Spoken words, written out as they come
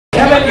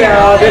Kevin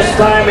Gareau, this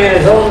time in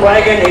his own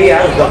wagon, he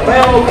has the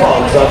Bell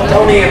Pulse of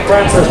Tony and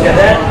Francis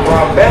Cadet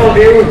from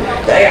Bellevue.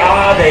 They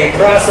are the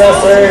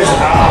processors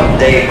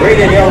of the green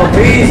and yellow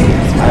peas.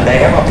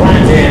 They have a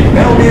plant in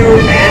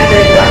Bellevue and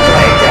in Duck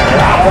Lake. And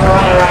they're off and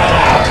running right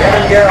now.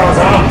 Kevin Gareau's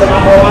off the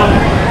number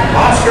 1.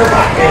 Oscar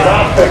Buck is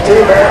off the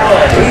 2-barrel,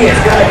 and he is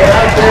going to get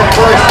out there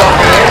first on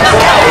the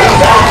inside.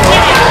 He's out and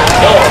running.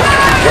 So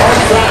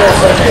George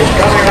Sanderson is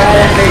coming right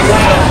in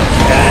beside him,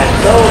 and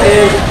so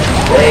is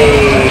the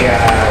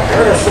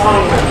Curtis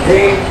Longman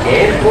team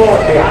in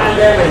fourth. Behind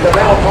them is the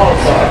Bell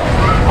Pulsar.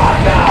 Hot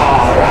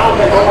now, around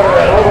the corner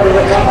and over to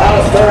the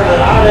clubhouse turn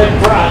and out in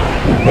front.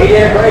 He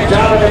did a great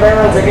job in the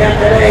barrels again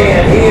today,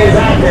 and he is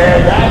out there.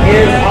 That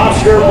is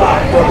Oscar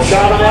Buck from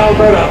Shaman,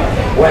 Alberta,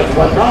 with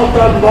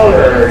Minolta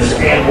Motors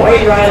in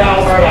Wainwright,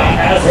 Alberta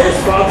as his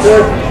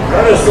sponsor.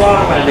 Curtis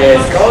Longman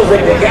is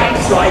closing the gap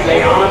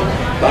slightly on him,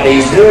 but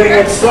he's doing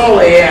it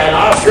slowly, and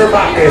Oscar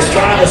Buck is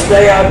trying to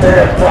stay out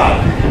there in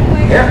front.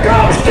 Here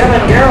comes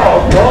Kevin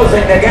Gareau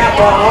closing the gap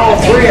on all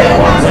three of the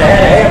ones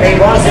ahead of him. He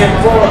was in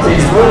fourth.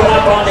 He's moving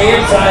up on the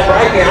inside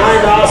right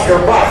behind Oscar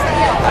Buck.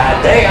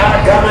 They are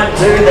coming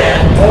to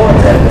that fourth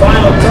and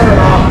final turn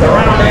off the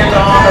round end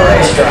on the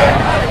racetrack.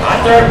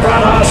 Out there in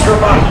front, Oscar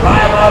Buck by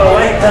about a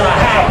length and a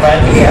half, and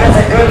he has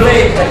a good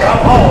lead to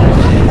come home.